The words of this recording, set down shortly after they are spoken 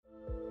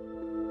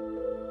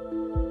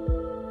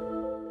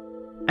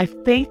I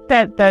think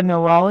that the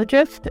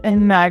neurologist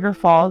in Niagara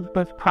Falls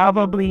was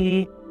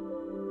probably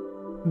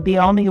the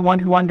only one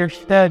who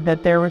understood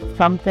that there was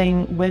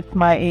something with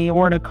my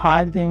aorta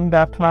causing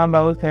the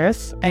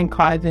thrombosis and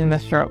causing the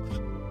strokes.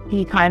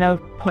 He kind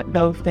of put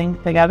those things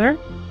together.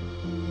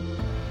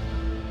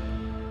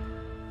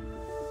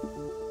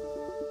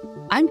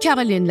 I'm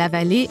Caroline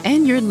Lavallée,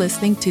 and you're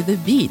listening to The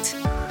Beat,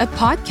 a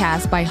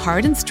podcast by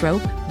Heart and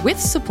Stroke with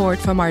support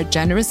from our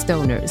generous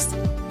donors.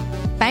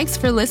 Thanks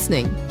for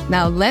listening.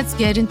 Now let's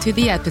get into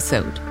the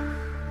episode.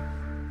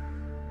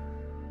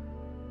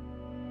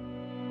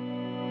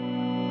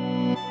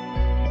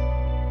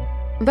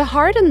 The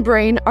heart and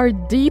brain are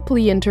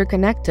deeply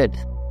interconnected.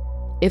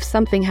 If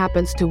something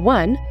happens to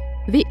one,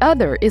 the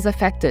other is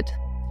affected.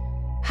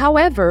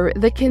 However,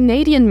 the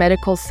Canadian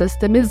medical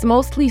system is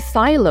mostly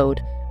siloed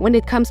when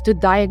it comes to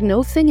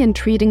diagnosing and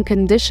treating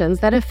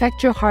conditions that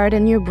affect your heart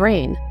and your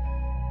brain.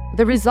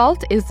 The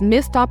result is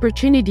missed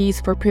opportunities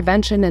for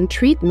prevention and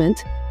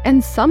treatment,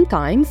 and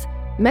sometimes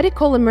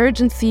medical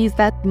emergencies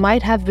that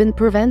might have been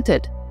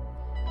prevented.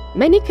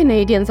 Many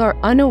Canadians are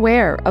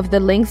unaware of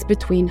the links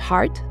between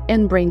heart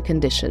and brain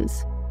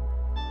conditions.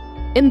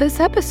 In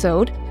this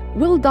episode,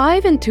 we'll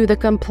dive into the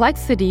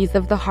complexities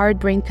of the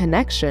heart-brain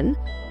connection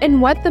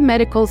and what the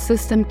medical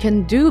system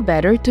can do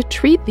better to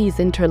treat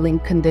these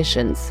interlinked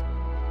conditions.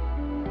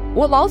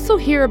 We'll also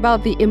hear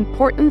about the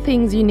important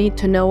things you need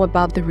to know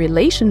about the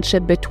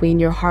relationship between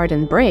your heart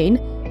and brain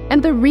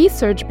and the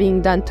research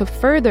being done to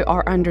further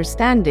our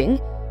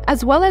understanding,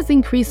 as well as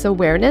increase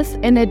awareness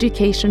and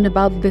education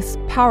about this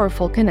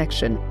powerful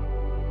connection.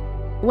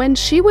 When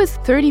she was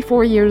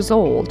 34 years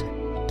old,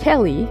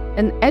 Kelly,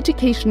 an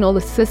educational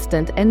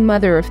assistant and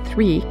mother of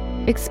 3,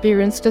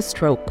 experienced a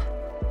stroke.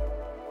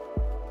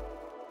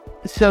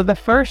 So the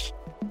first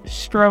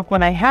stroke,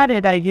 when I had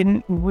it, I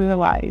didn't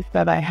realize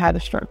that I had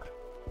a stroke.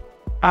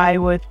 I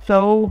was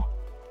so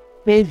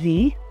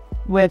busy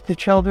with the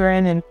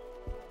children and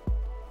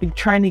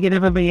trying to get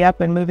everybody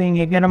up and moving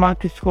and get them off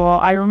to school.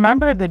 I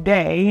remember the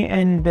day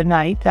and the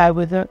night I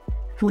was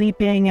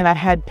sleeping and I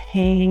had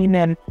pain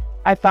and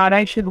I thought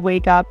I should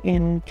wake up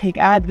and take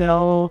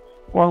Advil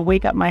or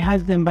wake up my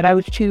husband, but I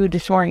was too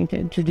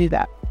disoriented to do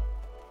that.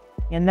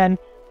 And then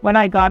when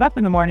I got up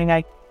in the morning,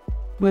 I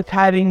was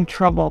having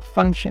trouble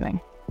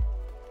functioning,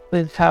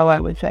 is how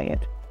I would say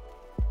it.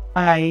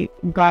 I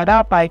got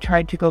up, I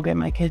tried to go get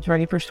my kids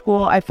ready for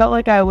school. I felt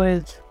like I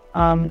was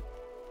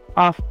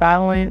off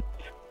balance.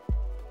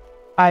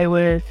 I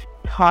was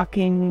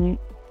talking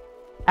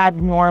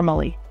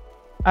abnormally.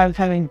 I was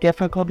having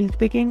difficulty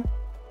speaking.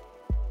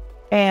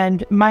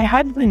 And my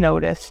husband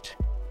noticed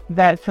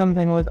that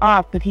something was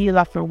off, but he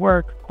left for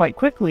work quite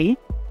quickly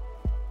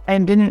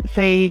and didn't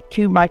say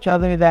too much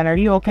other than, "Are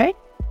you okay?"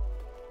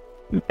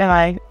 And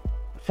I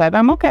said,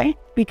 "I'm okay,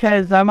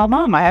 because I'm a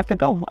mom. I have to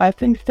go. I have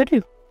things to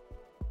do."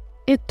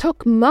 It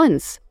took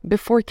months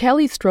before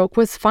Kelly's stroke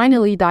was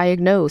finally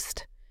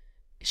diagnosed.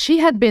 She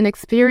had been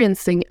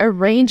experiencing a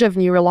range of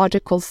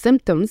neurological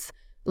symptoms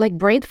like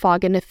brain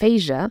fog and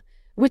aphasia,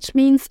 which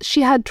means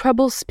she had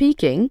trouble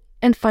speaking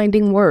and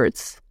finding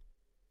words.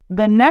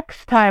 The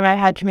next time I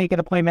had to make an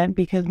appointment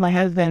because my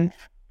husband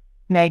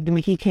nagged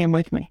me, he came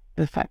with me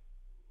this time.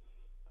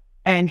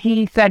 And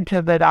he said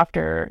to the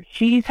doctor,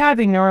 "She's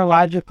having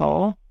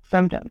neurological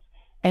symptoms."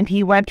 And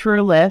he went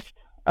through a list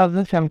of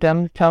the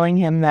symptoms, telling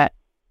him that,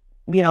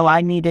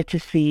 I needed to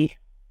see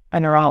a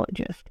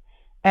neurologist.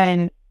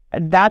 And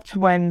that's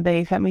when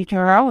they sent me to a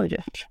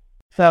neurologist.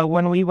 So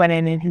when we went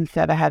in and he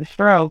said I had a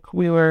stroke,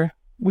 we were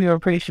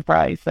pretty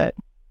surprised that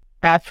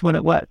that's what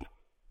it was.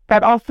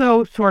 That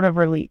also sort of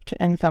relieved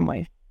in some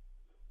ways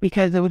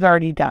because it was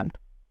already done.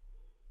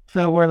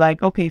 So we're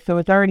like, okay, so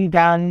it's already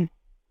done.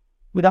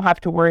 We don't have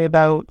to worry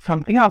about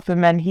something else.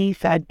 And then he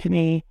said to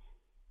me,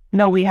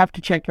 "No, we have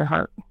to check your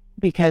heart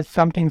because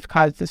something's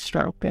caused this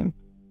stroke. And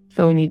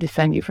so we need to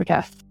send you for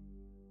tests."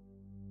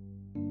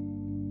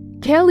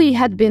 Kelly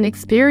had been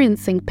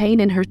experiencing pain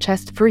in her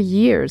chest for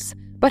years,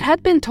 but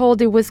had been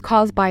told it was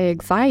caused by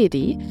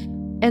anxiety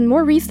and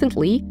more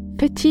recently,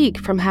 fatigue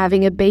from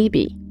having a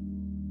baby.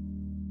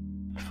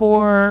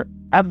 For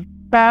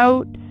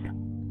about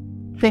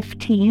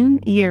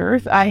 15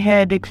 years, I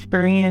had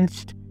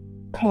experienced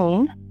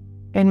pain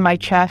in my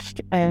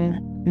chest and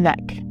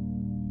neck.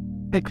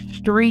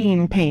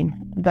 Extreme pain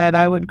that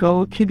I would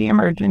go to the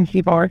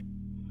emergency for.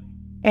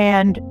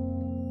 And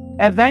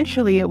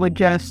eventually it would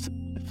just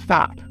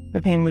stop.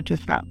 The pain would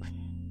just stop.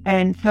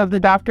 And so the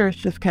doctors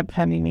just kept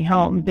sending me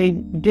home. They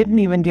didn't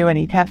even do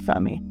any tests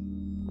on me.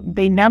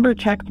 They never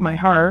checked my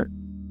heart.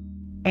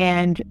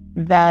 And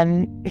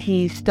then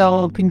he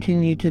still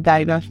continued to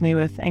diagnose me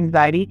with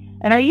anxiety.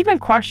 And I even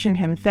questioned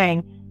him,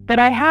 saying that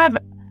I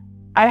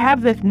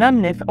have this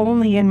numbness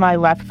only in my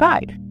left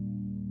side.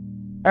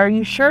 "Are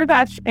you sure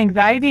that's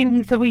anxiety?" And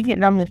he said, "We get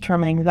numbness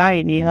from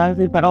anxiety." And I was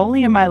like, "But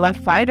only in my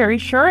left side? Are you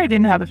sure I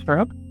didn't have a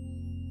stroke?"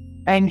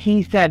 And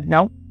he said,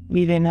 "No,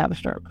 you didn't have a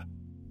stroke.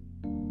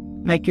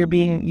 Like,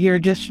 you're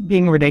just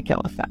being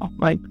ridiculous now.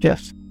 Like,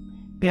 just,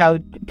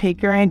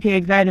 take your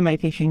anti-anxiety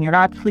medication. You're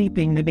not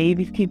sleeping. The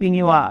baby's keeping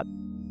you up."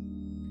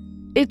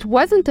 It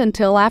wasn't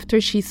until after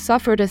she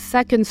suffered a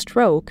second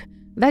stroke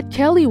that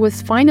Kelly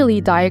was finally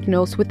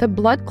diagnosed with a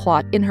blood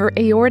clot in her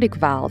aortic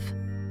valve.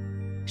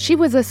 She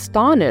was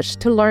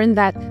astonished to learn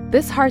that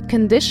this heart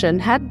condition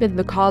had been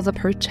the cause of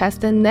her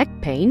chest and neck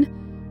pain,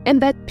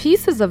 and that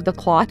pieces of the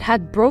clot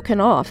had broken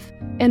off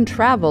and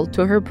traveled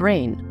to her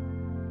brain.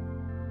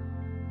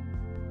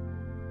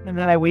 And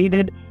then I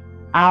waited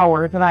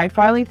hours, and I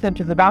finally said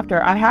to the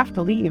doctor, I have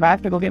to leave. I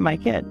have to go get my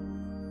kid.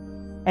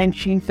 And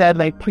she said,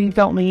 please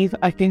don't leave.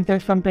 I think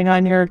there's something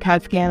on your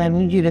CAT scan. I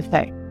need you to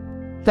stay.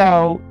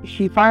 So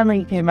she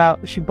finally came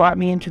out. She brought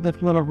me into this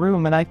little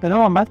room, and I said,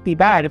 oh, it must be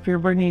bad if you're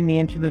bringing me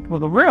into this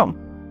little room.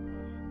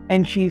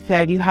 And she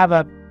said, you have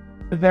a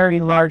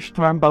very large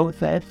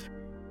thrombosis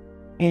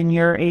in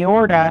your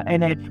aorta,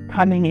 and it's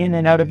coming in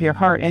and out of your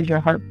heart as your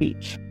heart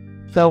beats.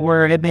 So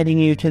we're admitting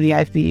you to the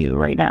ICU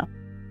right now.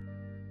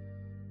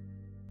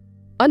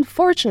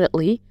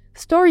 Unfortunately,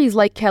 stories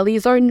like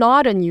Kelly's are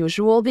not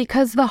unusual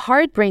because the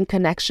heart-brain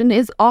connection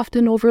is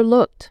often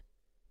overlooked.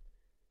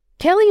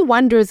 Kelly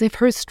wonders if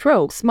her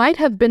strokes might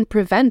have been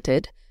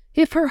prevented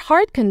if her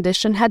heart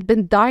condition had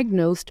been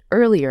diagnosed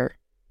earlier.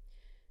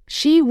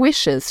 She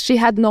wishes she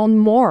had known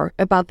more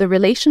about the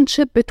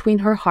relationship between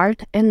her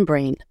heart and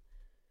brain.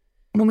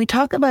 When we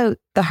talk about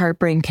the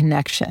heart-brain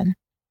connection,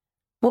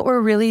 what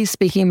we're really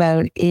speaking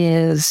about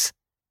is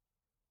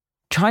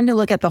trying to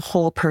look at the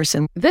whole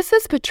person. This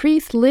is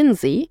Patrice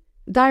Lindsay,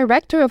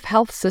 Director of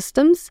Health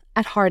Systems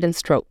at Heart and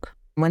Stroke.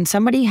 When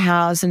somebody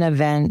has an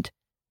event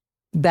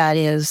that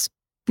is,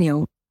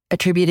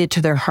 attributed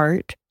to their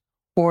heart,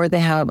 or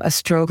they have a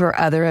stroke or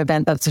other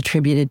event that's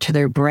attributed to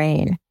their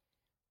brain,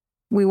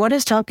 we want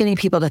to stop getting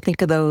people to think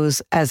of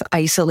those as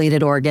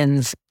isolated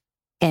organs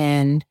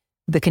and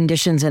the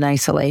conditions in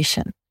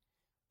isolation.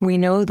 We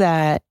know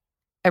that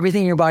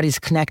everything in your body is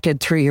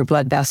connected through your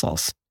blood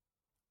vessels.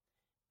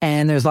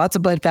 And there's lots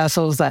of blood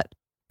vessels that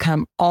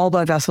all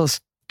blood vessels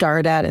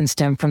start at and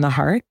stem from the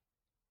heart.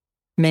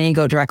 Many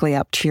go directly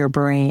up to your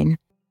brain.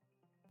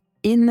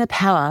 In the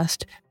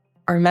past,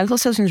 our medical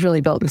system is really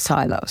built in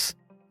silos.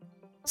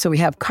 So we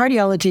have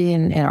cardiology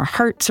and our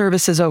heart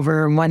services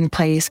over in one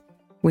place.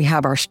 We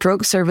have our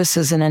stroke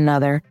services in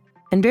another.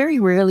 And very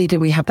rarely do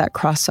we have that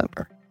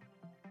crossover.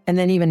 And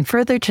then even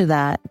further to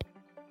that,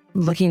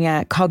 looking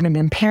at cognitive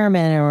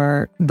impairment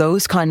or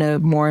those kind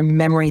of more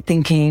memory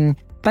thinking,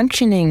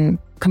 functioning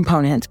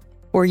components,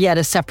 or yet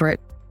a separate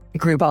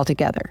group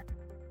altogether.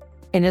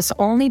 And it's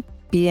only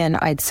been,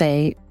 I'd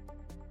say,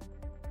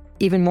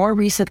 even more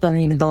recent than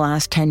even the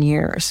last 10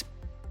 years,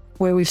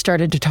 where we've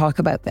started to talk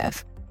about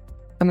this.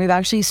 And we've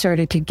actually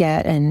started to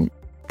get, and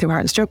through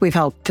Heart and Stroke, we've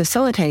helped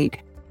facilitate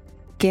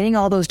getting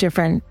all those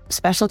different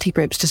specialty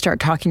groups to start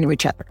talking to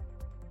each other.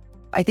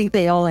 I think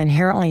they all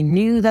inherently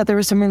knew that there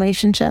were some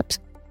relationships,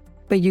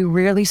 but you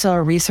rarely saw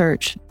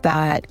research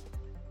that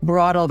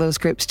brought all those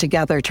groups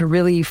together to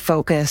really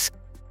focus.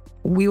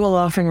 We will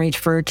often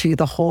refer to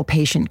the whole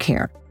patient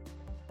care,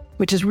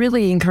 which is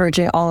really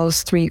encouraging all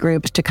those three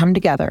groups to come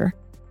together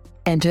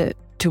and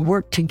to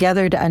work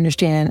together to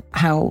understand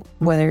how,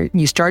 whether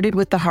you started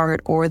with the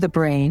heart or the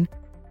brain,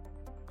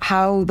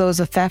 how those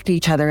affect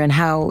each other and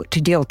how to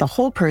deal with the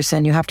whole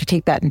person. You have to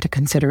take that into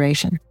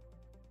consideration.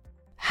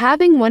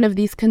 Having one of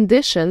these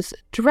conditions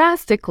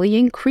drastically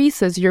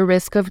increases your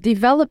risk of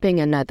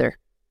developing another.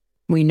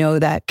 We know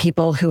that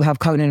people who have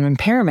cognitive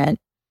impairment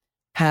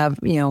have,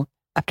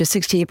 up to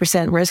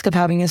 68% risk of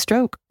having a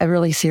stroke, a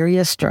really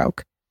serious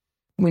stroke.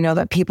 We know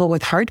that people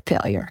with heart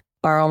failure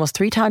are almost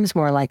 3 times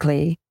more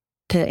likely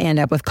to end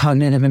up with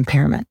cognitive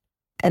impairment,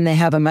 and they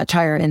have a much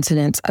higher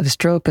incidence of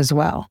stroke as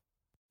well.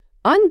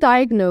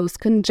 Undiagnosed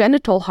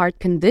congenital heart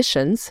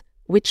conditions,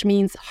 which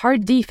means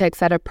heart defects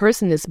that a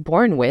person is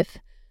born with,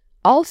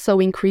 also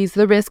increase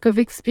the risk of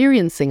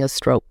experiencing a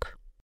stroke.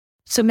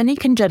 So many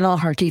congenital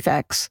heart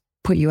defects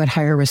put you at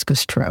higher risk of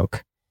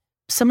stroke.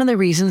 Some of the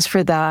reasons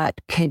for that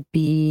could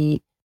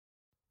be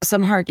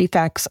some heart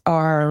defects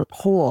are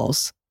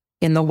holes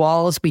in the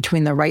walls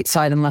between the right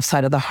side and left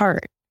side of the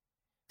heart.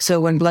 So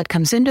when blood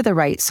comes into the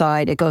right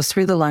side, it goes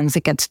through the lungs,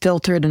 it gets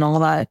filtered, and all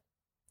that,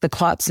 the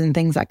clots and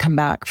things that come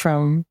back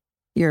from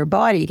your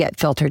body get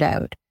filtered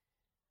out.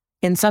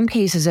 In some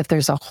cases, if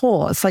there's a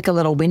hole, it's like a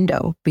little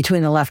window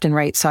between the left and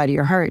right side of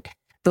your heart.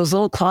 Those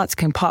little clots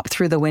can pop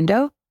through the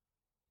window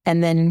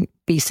and then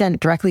be sent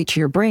directly to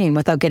your brain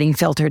without getting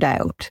filtered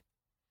out.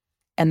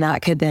 And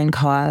that could then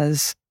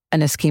cause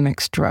an ischemic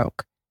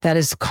stroke. That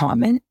is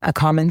a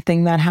common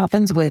thing that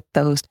happens with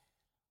those.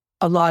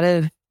 A lot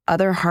of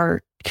other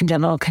heart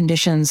congenital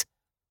conditions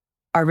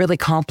are really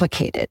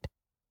complicated,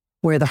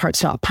 where the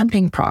heart's not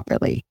pumping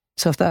properly.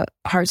 So if the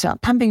heart's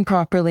not pumping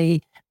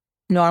properly,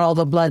 not all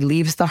the blood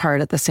leaves the heart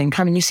at the same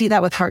time. And you see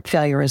that with heart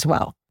failure as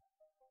well.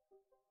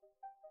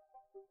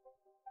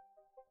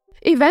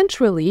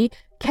 Eventually,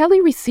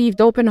 Kelly received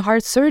open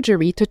heart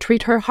surgery to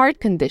treat her heart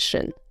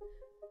condition.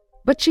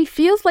 But she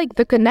feels like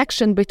the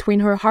connection between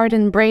her heart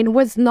and brain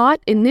was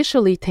not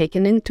initially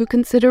taken into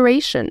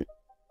consideration.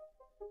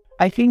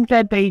 I think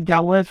that they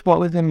dealt with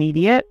what was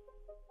immediate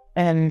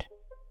and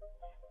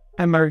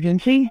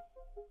emergency,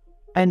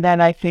 And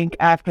then I think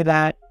after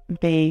that,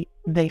 they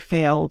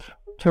failed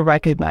to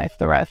recognize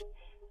the rest.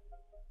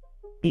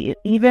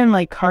 Even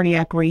like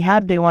cardiac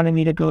rehab, they wanted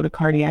me to go to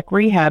cardiac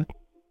rehab.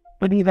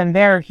 But even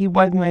there, they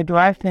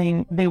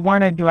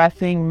weren't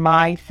addressing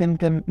my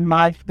symptom,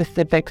 my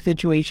specific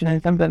situation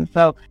and symptoms.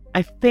 So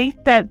I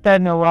think that the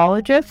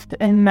neurologist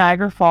in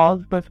Niagara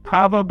Falls was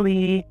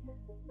probably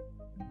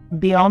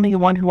the only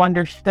one who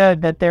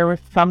understood that there was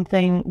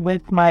something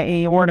with my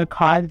aorta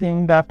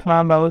causing the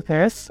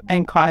thrombosis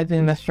and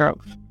causing the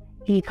strokes.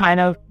 He kind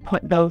of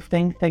put those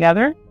things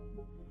together.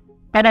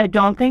 And I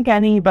don't think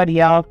anybody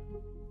else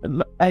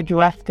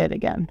addressed it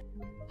again.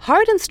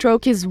 Heart and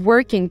Stroke is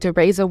working to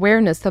raise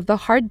awareness of the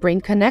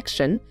heart-brain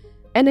connection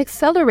and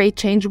accelerate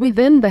change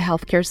within the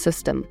healthcare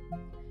system.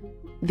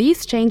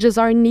 These changes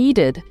are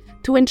needed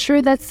to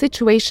ensure that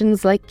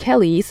situations like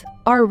Kelly's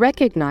are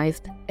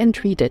recognized and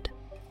treated.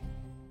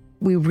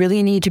 We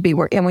really need to be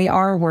working, and we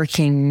are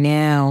working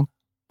now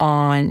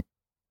on,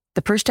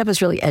 the first step is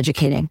really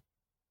educating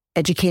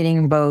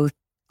both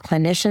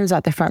clinicians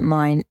at the front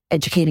line,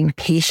 educating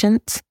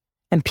patients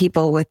and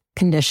people with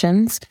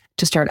conditions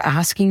to start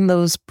asking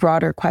those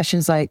broader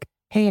questions like,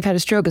 hey, I've had a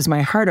stroke. Is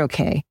my heart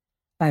okay?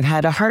 I've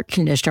had a heart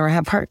condition or I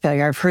have heart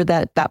failure. I've heard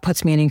that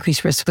puts me at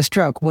increased risk of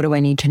stroke. What do I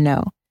need to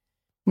know?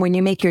 When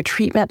you make your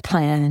treatment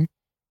plan,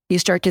 you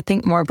start to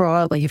think more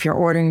broadly. If you're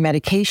ordering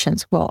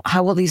medications, well,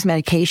 how will these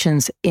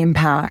medications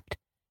impact?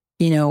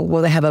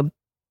 Will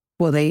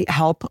they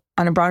help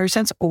on a broader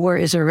sense? Or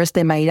is there a risk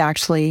they might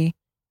actually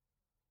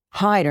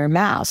hide or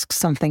mask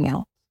something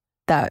else?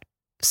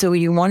 So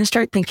you want to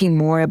start thinking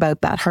more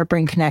about that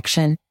heart-brain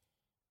connection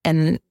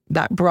and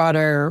that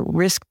broader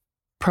risk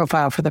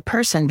profile for the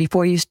person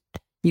before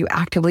you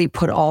actively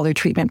put all their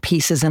treatment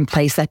pieces in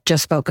place that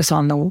just focus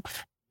on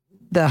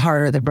the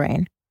heart or the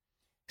brain.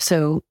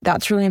 So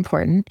that's really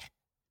important.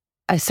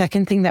 A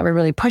second thing that we're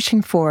really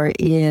pushing for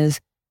is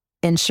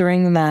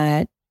ensuring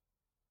that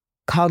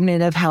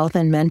cognitive health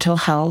and mental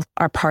health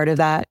are part of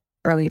that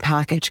early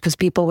package, because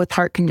people with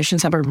heart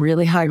conditions have a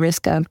really high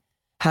risk of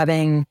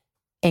having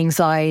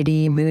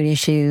anxiety, mood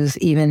issues,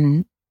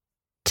 even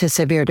to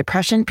severe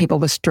depression. People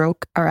with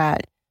stroke are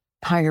at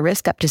higher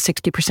risk. Up to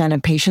 60%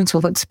 of patients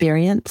will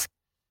experience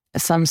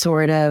some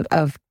sort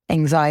of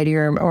anxiety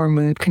or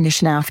mood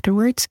condition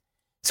afterwards.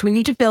 So we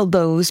need to build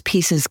those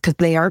pieces because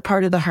they are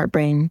part of the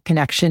heart-brain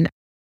connection.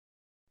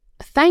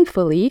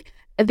 Thankfully,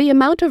 the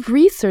amount of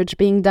research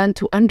being done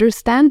to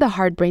understand the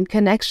heart-brain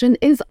connection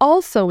is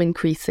also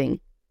increasing.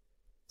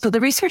 So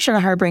the research on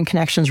the heart-brain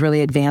connection is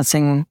really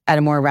advancing at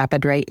a more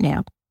rapid rate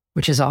now,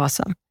 which is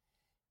awesome.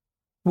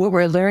 What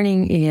we're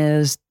learning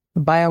is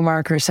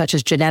biomarkers such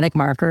as genetic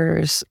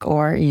markers,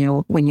 or,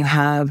 when you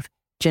have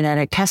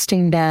genetic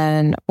testing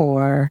done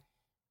or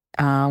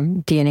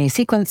DNA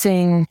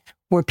sequencing,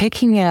 we're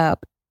picking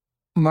up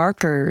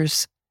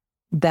markers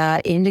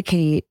that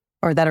indicate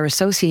or that are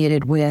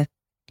associated with,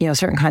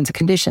 certain kinds of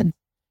conditions.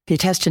 If you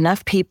test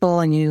enough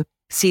people and you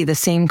see the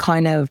same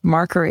kind of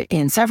marker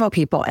in several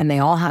people and they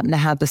all happen to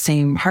have the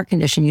same heart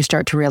condition, you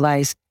start to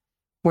realize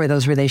where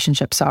those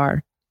relationships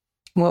are.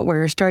 What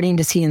we're starting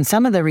to see in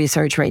some of the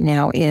research right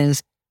now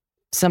is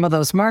some of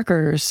those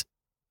markers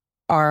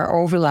are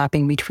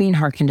overlapping between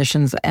heart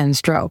conditions and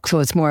stroke. So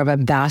it's more of a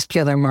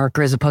vascular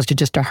marker as opposed to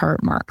just a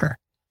heart marker.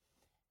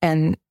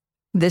 And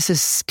this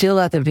is still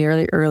at the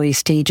very early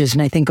stages.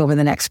 And I think over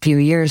the next few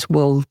years,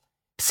 we'll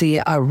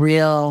see a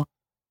real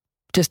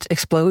just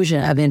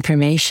explosion of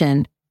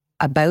information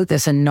about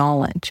this and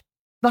knowledge.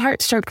 The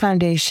Heart Stroke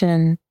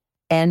Foundation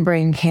and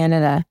Brain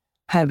Canada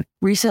have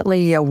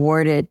recently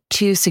awarded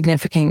 2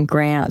 significant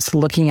grants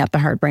looking at the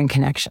heart-brain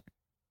connection.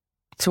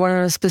 So one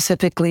was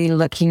specifically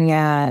looking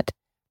at,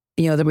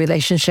 the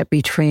relationship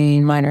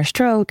between minor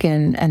stroke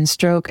and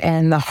stroke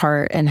and the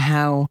heart, and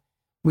how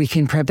we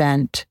can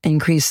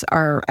increase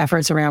our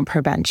efforts around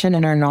prevention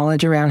and our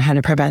knowledge around how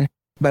to prevent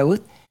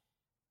both.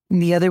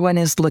 And the other one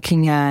is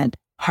looking at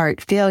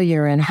heart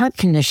failure and heart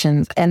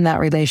conditions and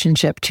that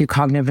relationship to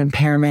cognitive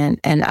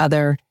impairment and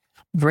other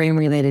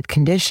brain-related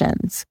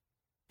conditions.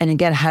 And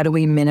again, how do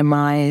we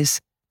minimize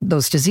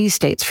those disease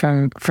states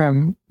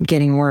from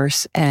getting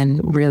worse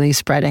and really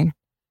spreading,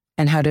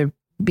 and how to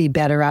be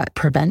better at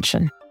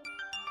prevention?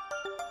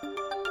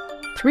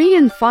 3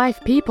 in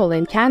 5 people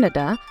in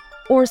Canada,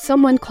 or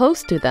someone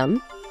close to them,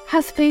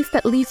 has faced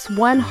at least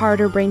one heart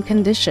or brain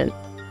condition.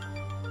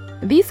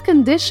 These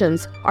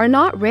conditions are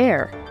not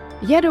rare,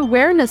 yet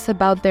awareness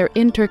about their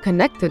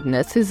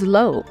interconnectedness is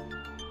low.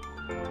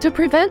 To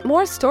prevent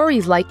more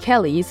stories like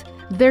Kelly's,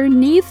 there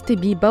needs to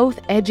be both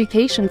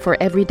education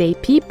for everyday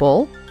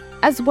people,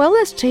 as well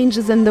as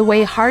changes in the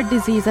way heart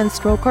disease and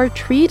stroke are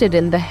treated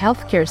in the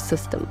healthcare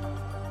system.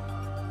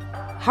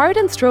 Heart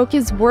and Stroke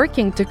is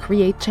working to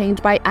create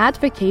change by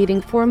advocating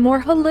for a more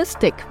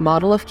holistic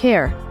model of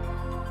care.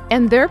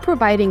 And they're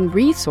providing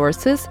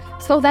resources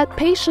so that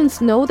patients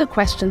know the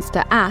questions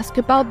to ask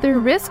about their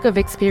risk of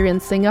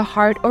experiencing a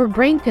heart or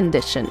brain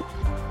condition.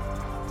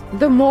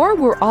 The more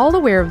we're all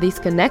aware of these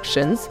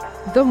connections,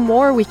 the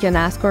more we can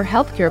ask our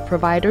healthcare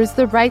providers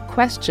the right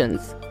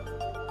questions.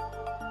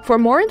 For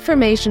more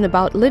information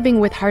about living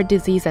with heart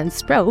disease and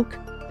stroke,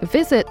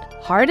 visit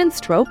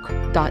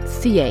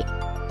heartandstroke.ca.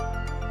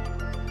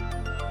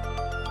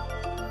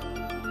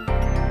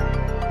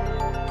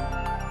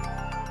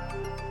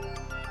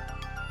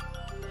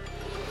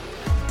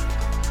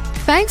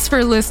 Thanks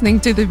for listening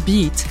to The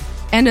Beat,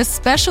 and a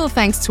special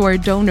thanks to our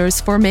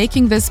donors for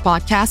making this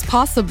podcast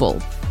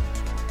possible.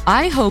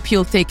 I hope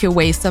you'll take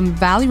away some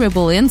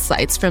valuable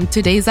insights from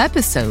today's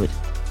episode,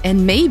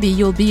 and maybe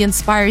you'll be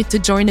inspired to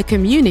join a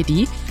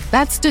community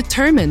that's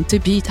determined to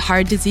beat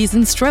heart disease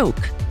and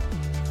stroke.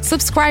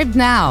 Subscribe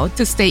now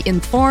to stay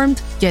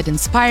informed, get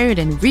inspired,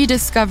 and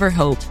rediscover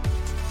hope.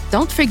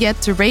 Don't forget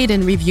to rate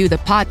and review the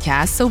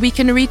podcast so we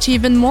can reach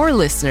even more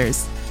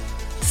listeners.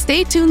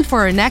 Stay tuned for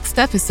our next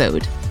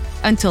episode.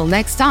 Until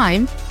next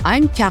time,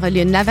 I'm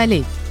Caroline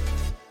Lavallée.